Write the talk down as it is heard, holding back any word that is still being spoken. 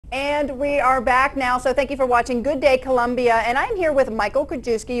And we are back now, so thank you for watching Good Day Columbia. And I'm here with Michael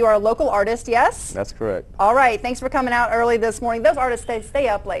Krajewski. You are a local artist, yes? That's correct. All right, thanks for coming out early this morning. Those artists stay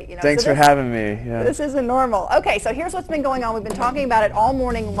up late, you know. Thanks for having me. Yeah. This isn't normal. Okay, so here's what's been going on. We've been talking about it all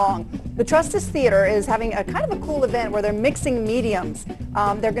morning long. The Trustus Theater is having a kind of a cool event where they're mixing mediums.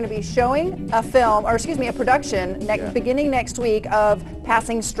 They're going to be showing a film, or excuse me, a production beginning next week of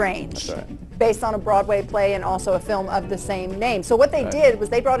Passing Strange. That's right. Based on a Broadway play and also a film of the same name. So what they did was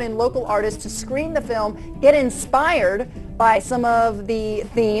they brought in local artists to screen the film, get inspired by some of the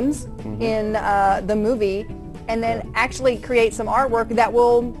themes in the movie, and then actually create some artwork that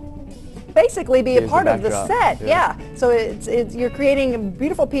will basically be a part of the set. Yeah. So you're creating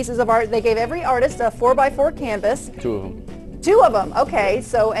beautiful pieces of art. They gave every artist a 4x4 canvas. 2 of them. 2 of them, okay,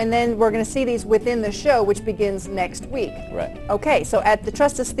 so, and then we're going to see these within the show, which begins next week. Right. Okay, so at the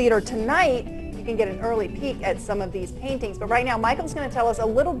Trustus Theater tonight, you can get an early peek at some of these paintings, but right now Michael's going to tell us a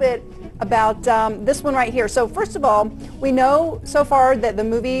little bit about this one right here. So first of all, we know so far that the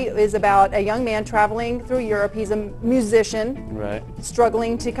movie is about a young man traveling through Europe. He's a musician, right,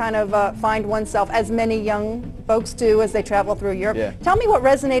 struggling to kind of find oneself, as many young folks do as they travel through Europe. Yeah. Tell me what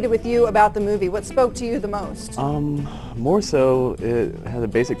resonated with you about the movie. What spoke to you the most? More so, it has a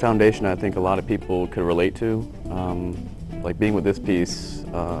basic foundation I think a lot of people could relate to. Like being with this piece,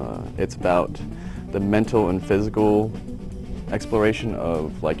 it's about the mental and physical exploration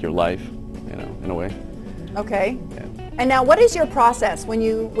of like your life, you know, in a way. Okay. Yeah. And now, what is your process when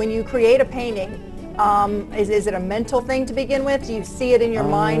you create a painting? Is it a mental thing to begin with? Do you see it in your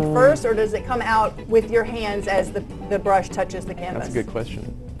mind first, or does it come out with your hands as the brush touches the canvas? That's a good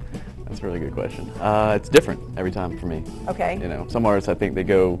question. That's a really good question. It's different every time for me. Okay. You know, some artists I think they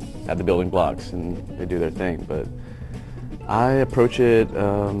go at the building blocks and they do their thing, but I approach it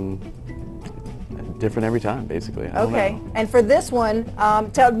different every time, basically. I don't know. And for this one,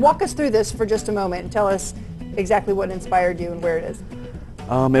 walk us through this for just a moment and tell us exactly what inspired you and where it is.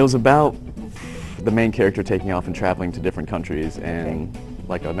 It was about the main character taking off and traveling to different countries, and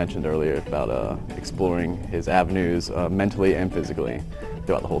like I mentioned earlier, about exploring his avenues mentally and physically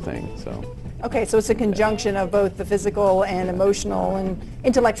throughout the whole thing. So. Okay, so it's a conjunction of both the physical and emotional and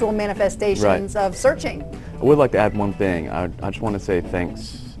intellectual manifestations of searching. I would like to add one thing. I just want to say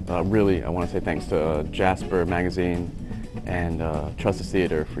thanks. Really, I want to say thanks to Jasper Magazine and Trustus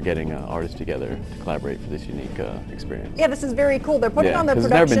Theater for getting artists together to collaborate for this unique experience. Yeah, this is very cool. They're putting on the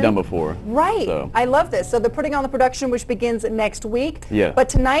production. It's never been done before. Right. So. I love this. So they're putting on the production, which begins next week. Yeah. But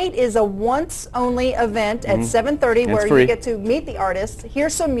tonight is a once-only event at 7:30 where you get to meet the artists, hear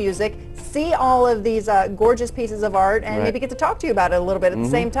some music, see all of these gorgeous pieces of art, and maybe get to talk to you about it a little bit at the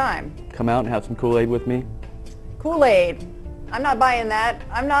same time. Come out and have some Kool-Aid with me. Kool-Aid. I'm not buying that.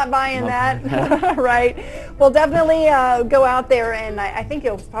 I'm not buying that. Right. Well, definitely go out there, and I think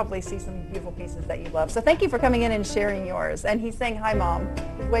you'll probably see some beautiful pieces that you love. So thank you for coming in and sharing yours. And he's saying hi, Mom.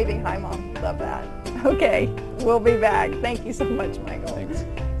 He's waving hi, Mom. Love that. Okay. We'll be back. Thank you so much, Michael. Thanks.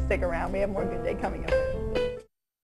 Stick around. We have more Good Day coming up.